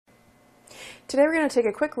Today we're going to take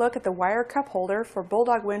a quick look at the wire cup holder for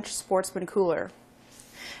Bulldog Winch Sportsman Cooler.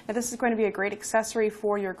 Now this is going to be a great accessory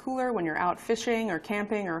for your cooler when you're out fishing or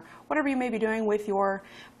camping or whatever you may be doing with your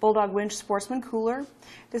Bulldog Winch Sportsman Cooler.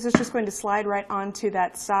 This is just going to slide right onto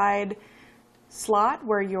that side slot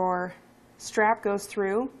where your strap goes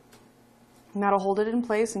through, and that'll hold it in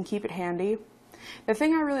place and keep it handy. The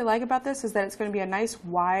thing I really like about this is that it's going to be a nice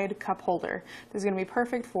wide cup holder. This is going to be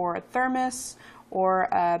perfect for a thermos or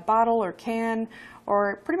a bottle or can,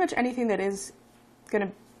 or pretty much anything that is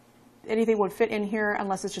anything would fit in here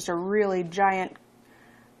unless it's just a really giant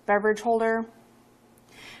beverage holder.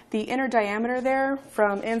 The inner diameter there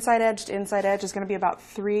from inside edge to inside edge is going to be about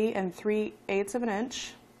 3 3/8 of an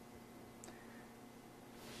inch.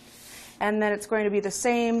 And then it's going to be the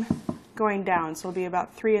same going down, so it'll be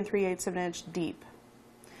about 3 3/8 of an inch deep.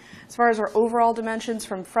 As far as our overall dimensions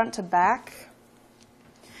from front to back,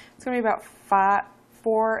 it's going to be about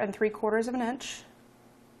 4 3/4 of an inch.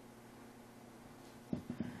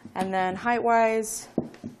 And then height-wise,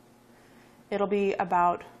 it'll be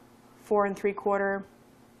about 4 3/4.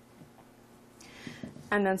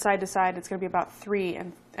 And then side to side, it's going to be about 3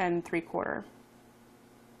 3/4.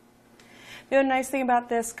 The other nice thing about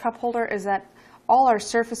this cup holder is that all our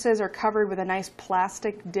surfaces are covered with a nice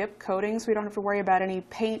plastic dip coating, so we don't have to worry about any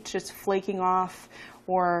paint just flaking off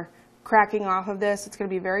or cracking off of this. It's going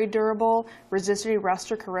to be very durable, resist any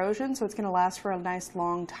rust or corrosion, so it's going to last for a nice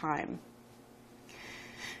long time.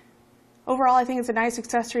 Overall, I think it's a nice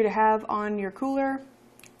accessory to have on your cooler.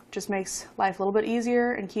 Just makes life a little bit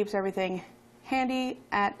easier and keeps everything handy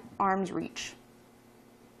at arm's reach.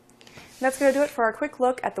 And that's going to do it for our quick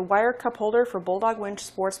look at the wire cup holder for Bulldog Winch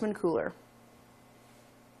Sportsman Cooler.